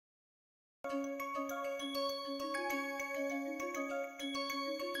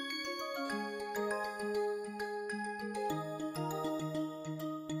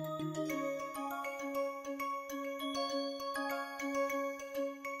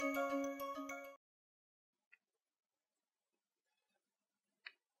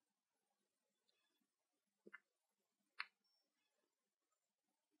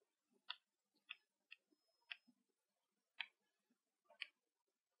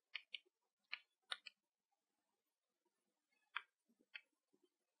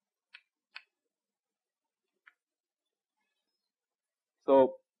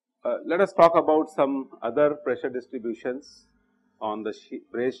So, let us talk about some other pressure distributions on the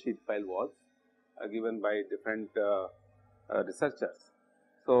brazed sheet pile walls given by different researchers.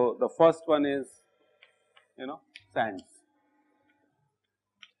 So, the first one is sands,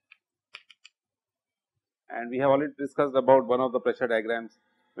 and we have already discussed about one of the pressure diagrams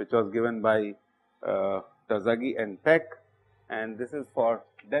which was given by Terzaghi and Peck, and this is for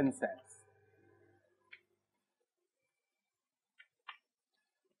dense sands.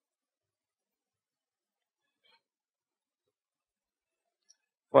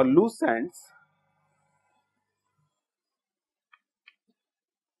 For loose sands,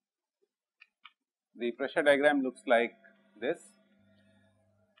 the pressure diagram looks like this.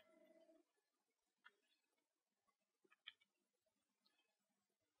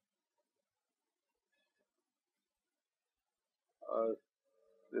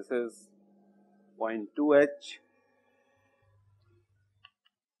 This is 0.2 H,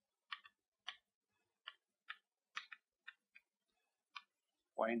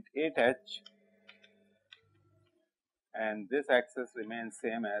 0.8 H, and this axis remains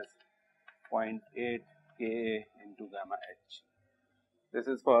same as 0.8 Ka into gamma H. This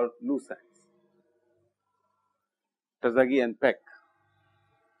is for loose sands. Terzaghi and Peck.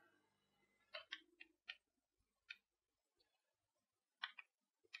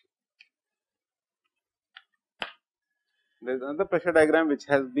 There is another pressure diagram which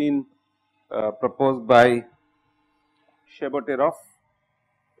has been proposed by Sheboteroff.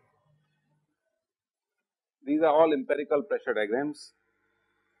 These are all empirical pressure diagrams.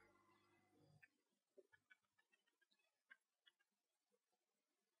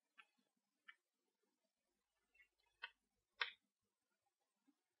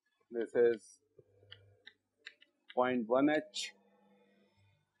 This is 0.1 H,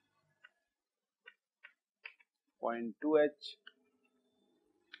 0.2 H,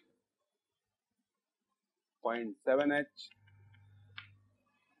 0.7 H,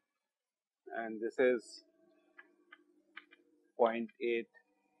 and this is 0.8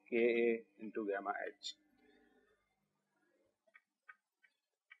 Ka into gamma H.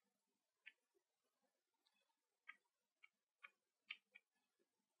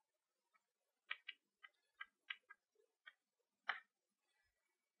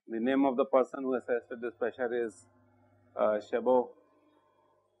 The name of the person who has tested this pressure is Sheboteroff.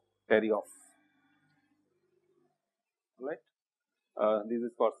 Right? This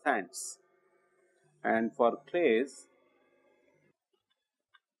is for sands, and for clays,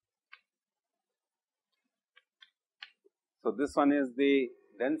 so this one is the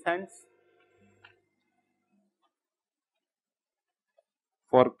dense sands.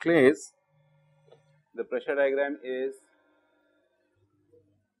 For clays, the pressure diagram is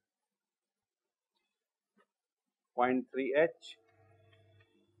 0.3 H,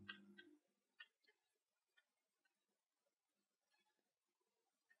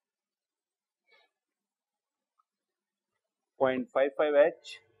 0.55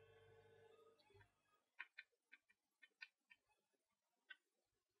 H,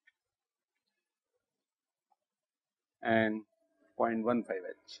 and 0.15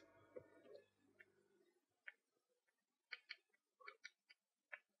 H.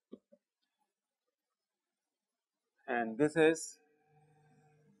 And this is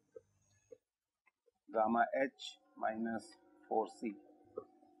gamma H minus 4C.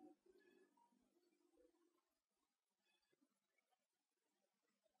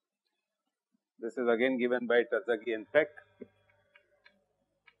 This is again given by Terzaghi and Peck.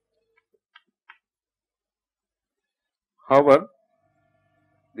 However,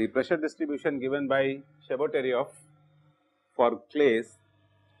 the pressure distribution given by Sheboteroff for clays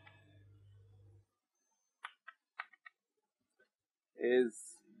is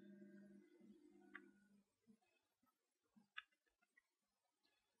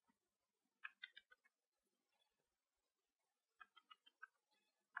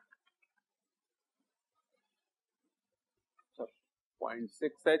so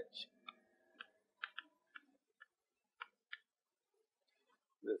 0.6 H,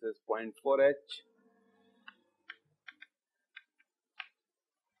 this is 0.4 H,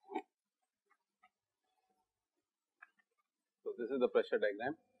 so this is the pressure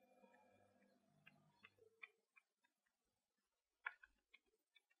diagram.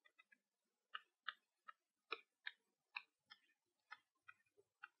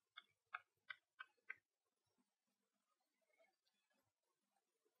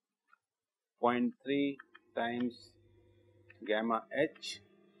 Point 0.3 times gamma H,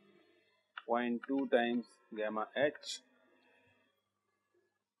 0.2 times gamma H.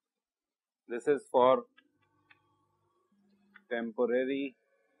 This is for temporary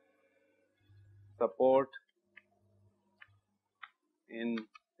support in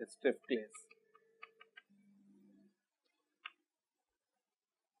stiff clays.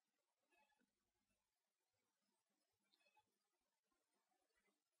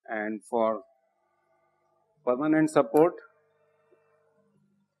 And for permanent support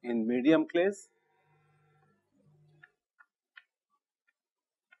in medium clays,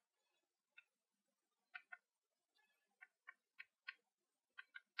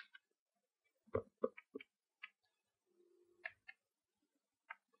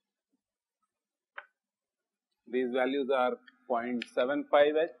 these values are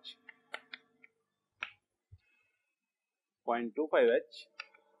 0.75 H, 0.25 H,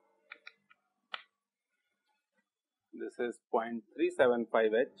 this is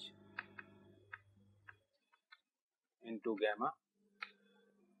 0.375 H into gamma,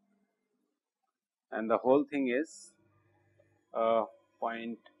 and the whole thing is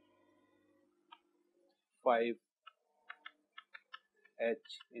 0.5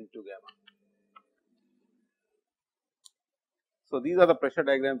 H into gamma. So, these are the pressure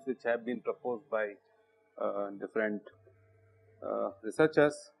diagrams which have been proposed by different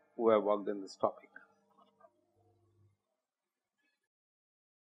researchers who have worked in this topic.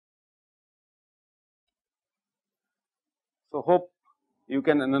 So, hope you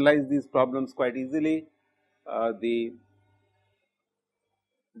can analyze these problems quite easily. The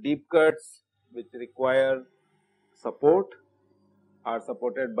deep cuts which require support are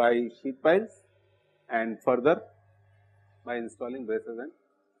supported by sheet piles, and further by installing braces and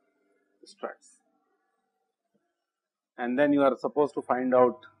struts. And then you are supposed to find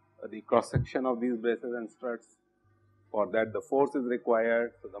out the cross section of these braces and struts. For that the force is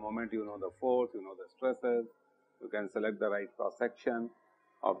required. So, the moment you know the force, you know the stresses, you can select the right cross section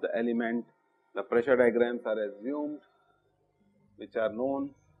of the element. The pressure diagrams are assumed, which are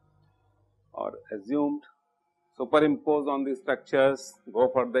known or assumed, superimpose on the structures, go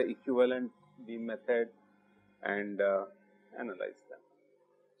for the equivalent beam method and analyze them.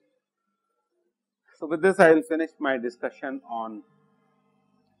 So, with this I will finish my discussion on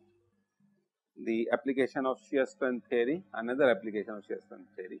the application of shear strength theory, another application of shear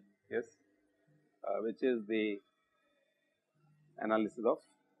strength theory, yes, which is the analysis of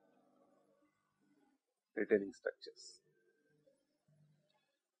retaining structures.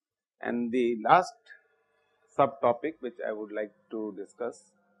 And the last subtopic which I would like to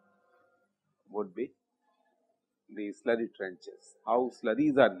discuss would be the slurry trenches, how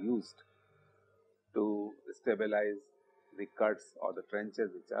slurries are used to stabilize the cuts or the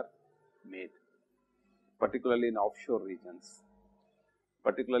trenches which are made, particularly in offshore regions,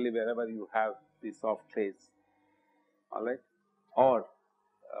 particularly wherever you have the soft clays, all right, or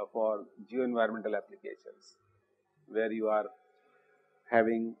for geoenvironmental applications where you are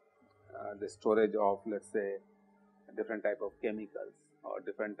having the storage of, let us say, different type of chemicals or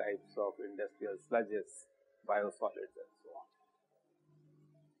different types of industrial sludges, biosolids and so on.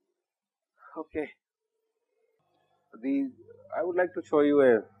 Okay. I would like to show you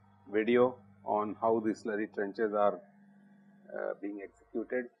a video on how the slurry trenches are being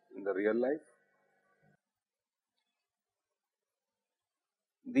executed in the real life.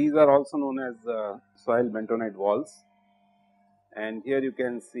 These are also known as soil bentonite walls, and here you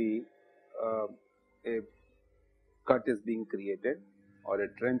can see a cut is being created or a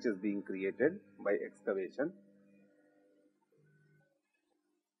trench is being created by excavation.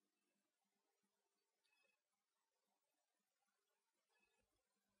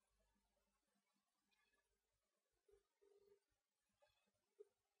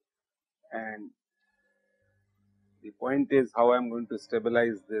 And the point is how I am going to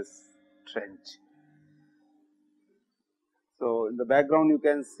stabilize this trench. So, in the background you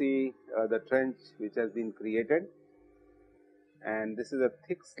can see the trench which has been created, and this is a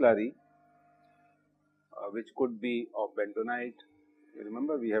thick slurry which could be of bentonite. You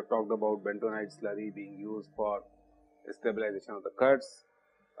remember we have talked about bentonite slurry being used for stabilization of the cuts.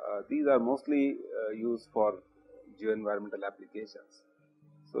 These are mostly used for geoenvironmental applications.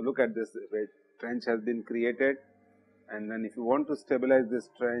 So, look at this, where trench has been created, and then if you want to stabilize this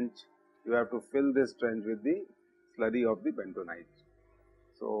trench, you have to fill this trench with the slurry of the bentonite.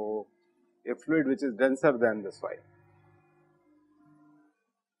 So, a fluid which is denser than the soil.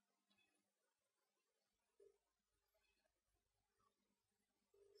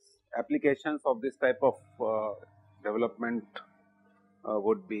 Applications of this type of development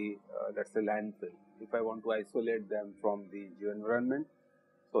would be let us say landfill. If I want to isolate them from the geoenvironment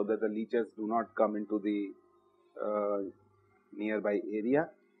so that the leaches do not come into the nearby area,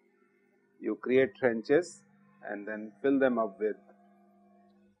 you create trenches and then fill them up with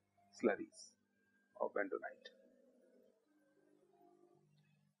slurries of bentonite.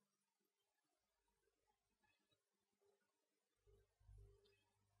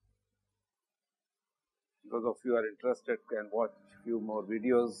 Those of you who are interested can watch few more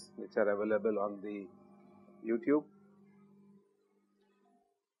videos which are available on the YouTube.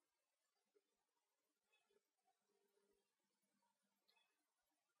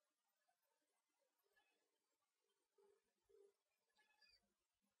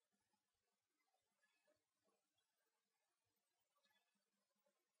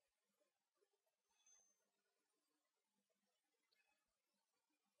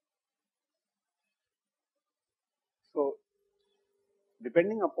 So,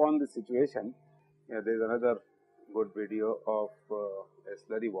 depending upon the situation, there is another good video of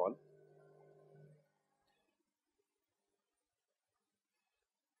a slurry wall.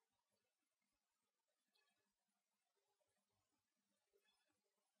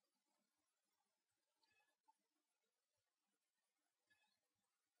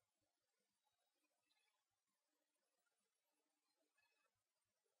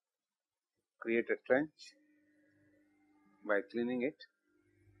 Create a trench by cleaning it.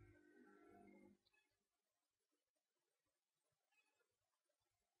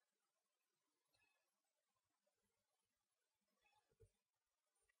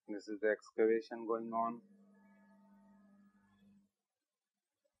 This is the excavation going on.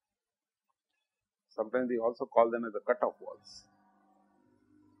 Sometimes we also call them as the cut-off walls.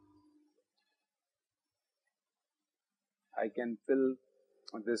 I can fill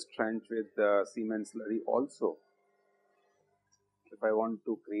this trench with cement slurry also if I want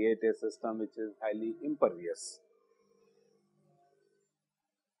to create a system which is highly impervious,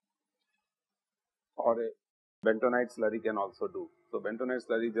 or a bentonite slurry can also do. So, bentonite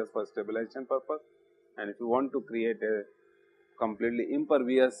slurry just for stabilization purpose, and if you want to create a completely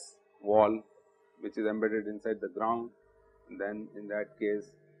impervious wall which is embedded inside the ground, then in that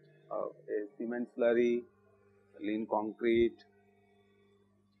case a cement slurry, lean concrete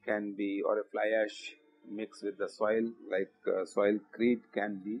can be, or a fly ash mixed with the soil like soil crete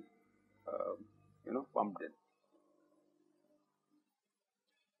can be pumped in.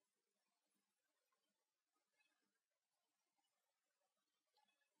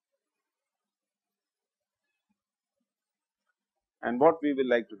 And what we will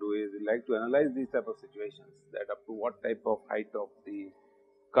like to do is we like to analyze these type of situations, that up to what type of height of the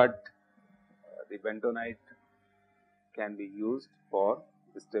cut the bentonite can be used for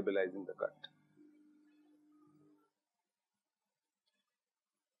stabilizing the cut.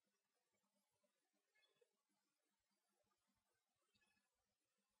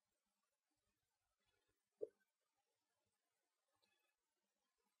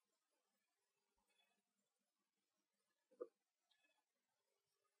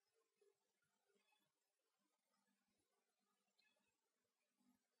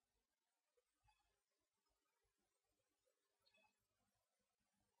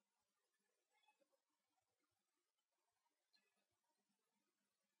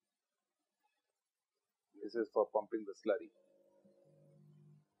 This is for pumping the slurry.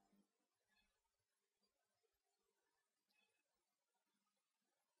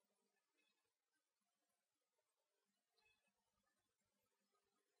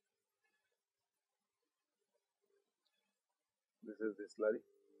 This is the slurry.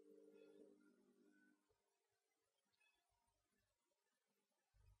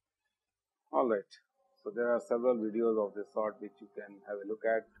 Alright, so there are several videos of this sort which you can have a look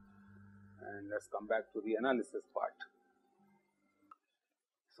at, and let us come back to the analysis part.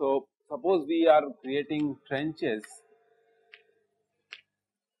 So, suppose we are creating trenches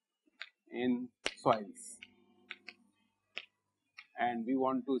in soils and we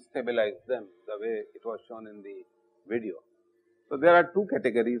want to stabilize them the way it was shown in the video. So, there are two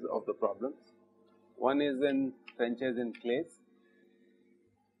categories of the problems. One is in trenches in clays,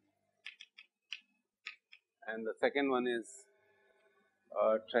 and the second one is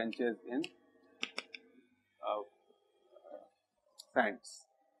trenches in sands.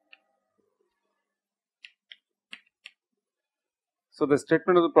 So, the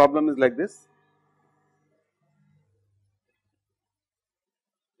statement of the problem is like this: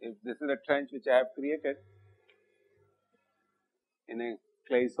 if this is a trench which I have created in a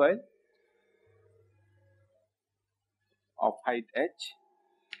clay soil of height h,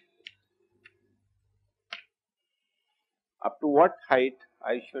 up to what height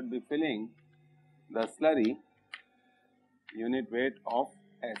I should be filling the slurry, unit weight of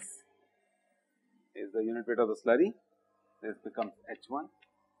S is the unit weight of the slurry. This becomes H1.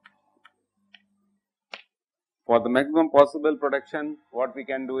 For the maximum possible protection, what we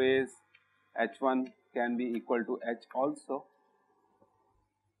can do is H1 can be equal to H also,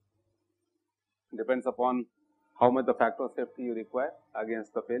 depends upon how much the factor of safety you require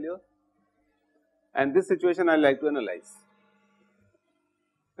against the failure. And this situation I like to analyze.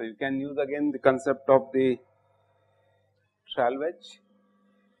 So, you can use again the concept of the trial wedge.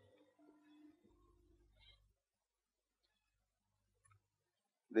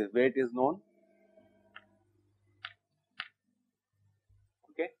 This weight is known,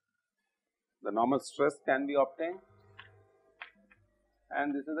 okay. The normal stress can be obtained,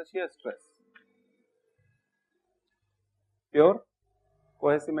 and this is the shear stress, pure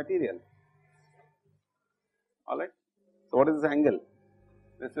cohesive material, alright. So, what is this angle?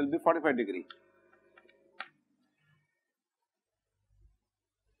 This will be 45 degree.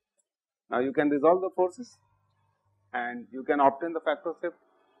 Now, you can resolve the forces and you can obtain the factor of safety.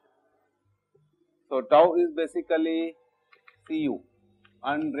 So, tau is basically Cu,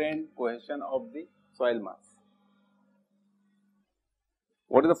 undrained cohesion of the soil mass.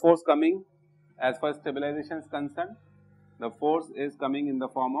 What is the force coming? As far as stabilization is concerned, the force is coming in the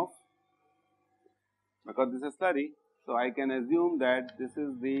form of, because this is slurry, so I can assume that this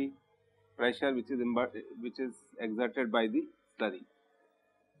is the pressure which is exerted by the slurry,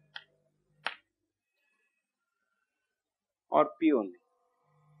 or P only.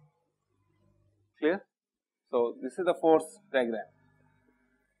 Clear? So, this is the force diagram.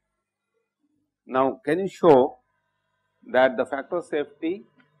 Now, can you show that the factor of safety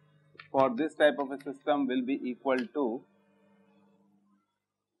for this type of a system will be equal to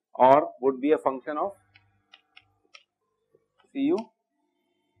or would be a function of Cu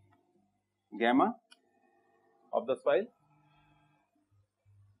gamma of the soil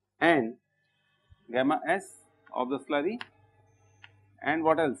and gamma S of the slurry, and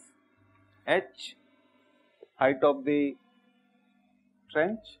what else? H, height of the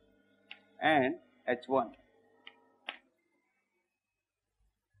trench, and H1.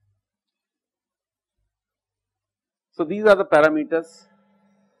 So, these are the parameters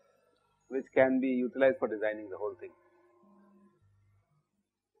which can be utilized for designing the whole thing.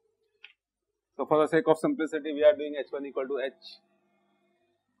 So, for the sake of simplicity, we are doing H1 equal to H,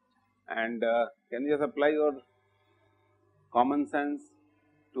 and can you just apply your common sense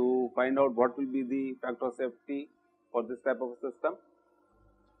to find out what will be the factor of safety for this type of a system?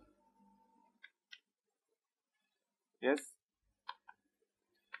 Yes,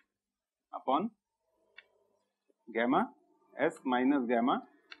 upon gamma S minus gamma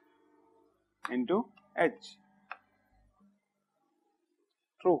into H.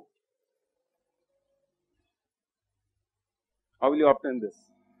 True. How will you obtain this?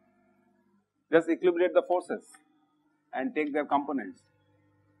 Just equilibrate the forces and take their components.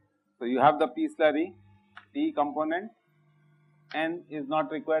 So, you have the P slurry, T component, N is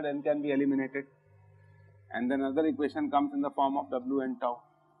not required, N can be eliminated, and then another equation comes in the form of W and tau.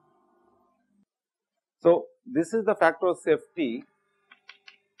 So, this is the factor of safety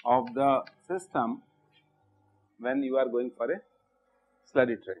of the system when you are going for a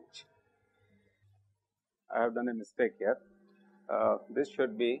slurry trench. I have done a mistake here. This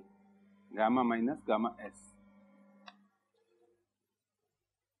should be gamma minus gamma S,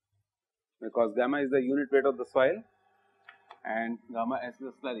 because gamma is the unit weight of the soil and gamma S is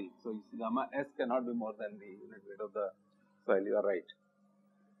the slurry. So, gamma S cannot be more than the unit weight of the soil. You are right.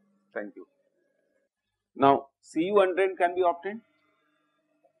 Thank you. Now, Cu undrained can be obtained.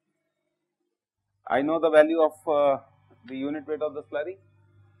 I know the value of the unit weight of the slurry.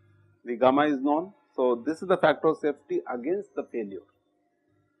 The gamma is known. So, this is the factor of safety against the failure.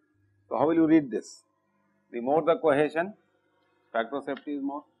 So, how will you read this? The more the cohesion, factor of safety is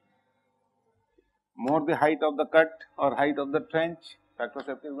more. More the height of the cut or height of the trench, factor of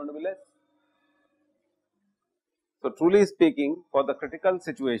safety is going to be less. So, truly speaking, for the critical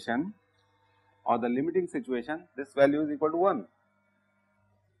situation or the limiting situation, this value is equal to 1.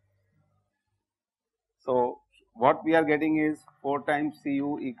 So, what we are getting is 4 times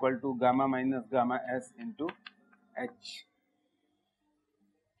Cu equal to gamma minus gamma S into H.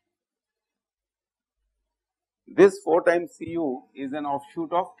 This 4 times Cu is an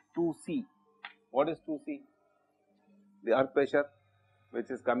offshoot of 2C. What is 2C? The earth pressure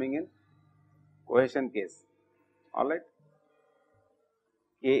which is coming in cohesion case, alright.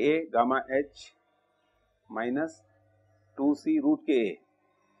 Ka gamma H minus 2C root Ka.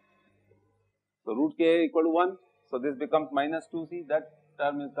 So, root Ka equal to 1. So, this becomes minus 2C, that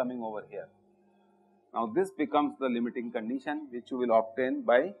term is coming over here. Now, this becomes the limiting condition which you will obtain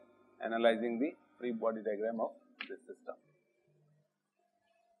by analyzing the free body diagram of this system.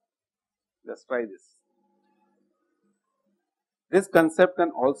 Just try this. This concept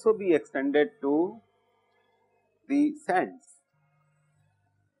can also be extended to the sands.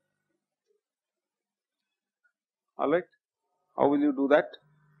 Alright, how will you do that?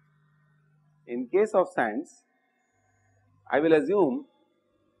 In case of sands, I will assume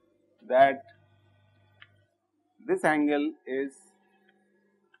that this angle is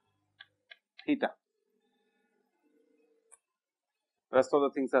theta, rest of the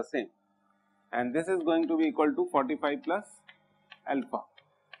things are same, and this is going to be equal to 45 plus alpha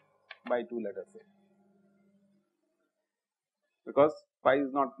by 2, let us say, because phi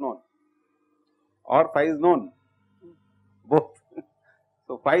is not known or phi is known, both.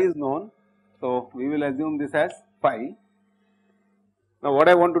 So, phi is known, so we will assume this as phi. Now, what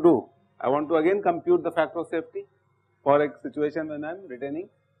I want to do? I want to again compute the factor of safety for a situation when I am retaining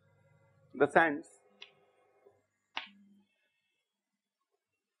the sands.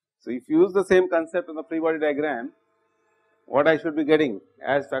 So, if you use the same concept in the free body diagram, what I should be getting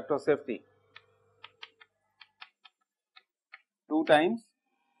as factor of safety? 2 times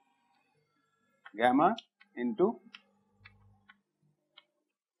gamma into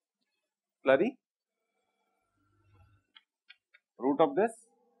slurry root of this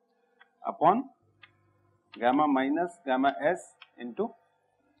upon gamma minus gamma s into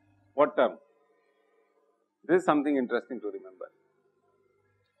what term? This is something interesting to remember.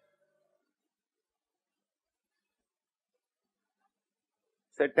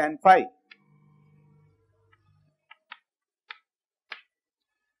 Say tan phi.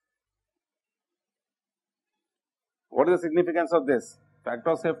 What is the significance of this?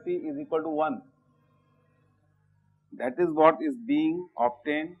 Factor of safety is equal to 1. That is what is being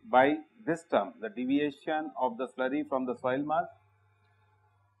obtained by this term, the deviation of the slurry from the soil mass,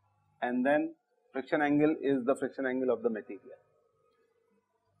 and then friction angle is the friction angle of the material.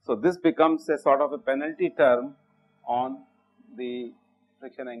 So, this becomes a sort of a penalty term on the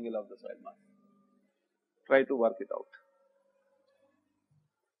friction angle of the soil mass. Try to work it out.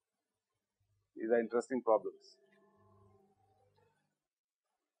 These are interesting problems.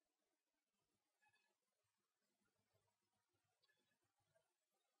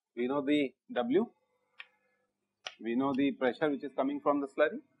 We know the W, we know the pressure which is coming from the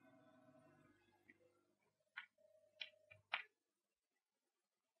slurry.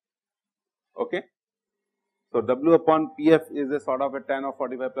 Okay. So, W upon Pf is a sort of a tan of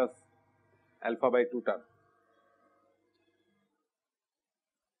 45 plus alpha by 2 term.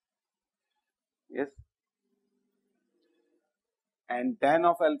 Yes. And tan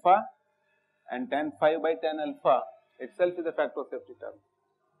of alpha and tan phi by tan alpha itself is a factor of safety term.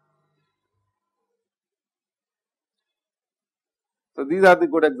 So, these are the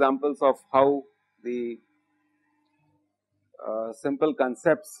good examples of how the simple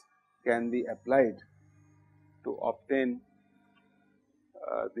concepts can be applied to obtain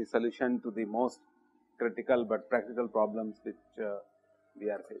the solution to the most critical but practical problems which we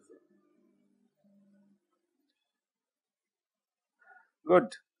are facing.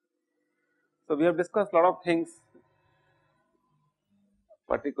 Good. So, we have discussed a lot of things,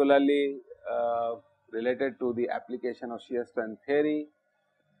 particularly related to the application of shear strength theory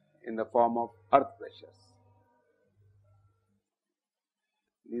in the form of earth pressures.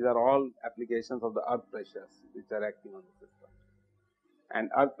 These are all applications of the earth pressures which are acting on the system, and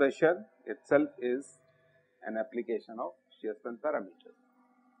earth pressure itself is an application of shear strength parameters.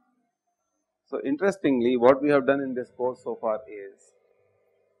 So, interestingly, what we have done in this course so far is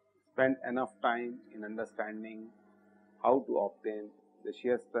spent enough time in understanding how to obtain the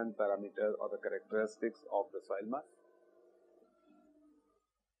shear strength parameter or the characteristics of the soil mass.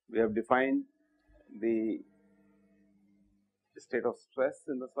 We have defined the state of stress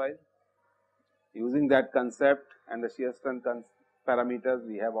in the soil. Using that concept and the shear strength parameters,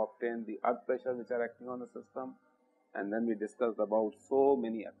 we have obtained the earth pressures which are acting on the system, and then we discussed about so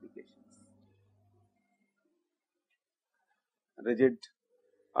many applications. Rigid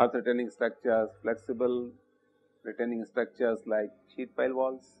earth retaining structures, flexible retaining structures like sheet pile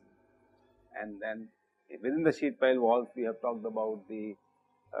walls, and then within the sheet pile walls we have talked about the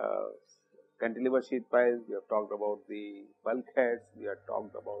cantilever sheet piles, we have talked about the bulkheads, we have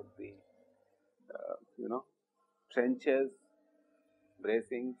talked about the trenches,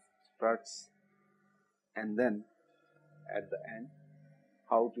 bracings, struts, and then at the end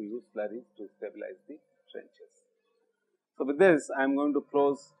how to use slurries to stabilize the trenches. So, with this I am going to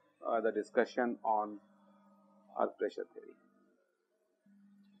close the discussion on earth pressure theory.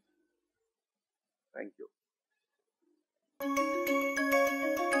 Thank you.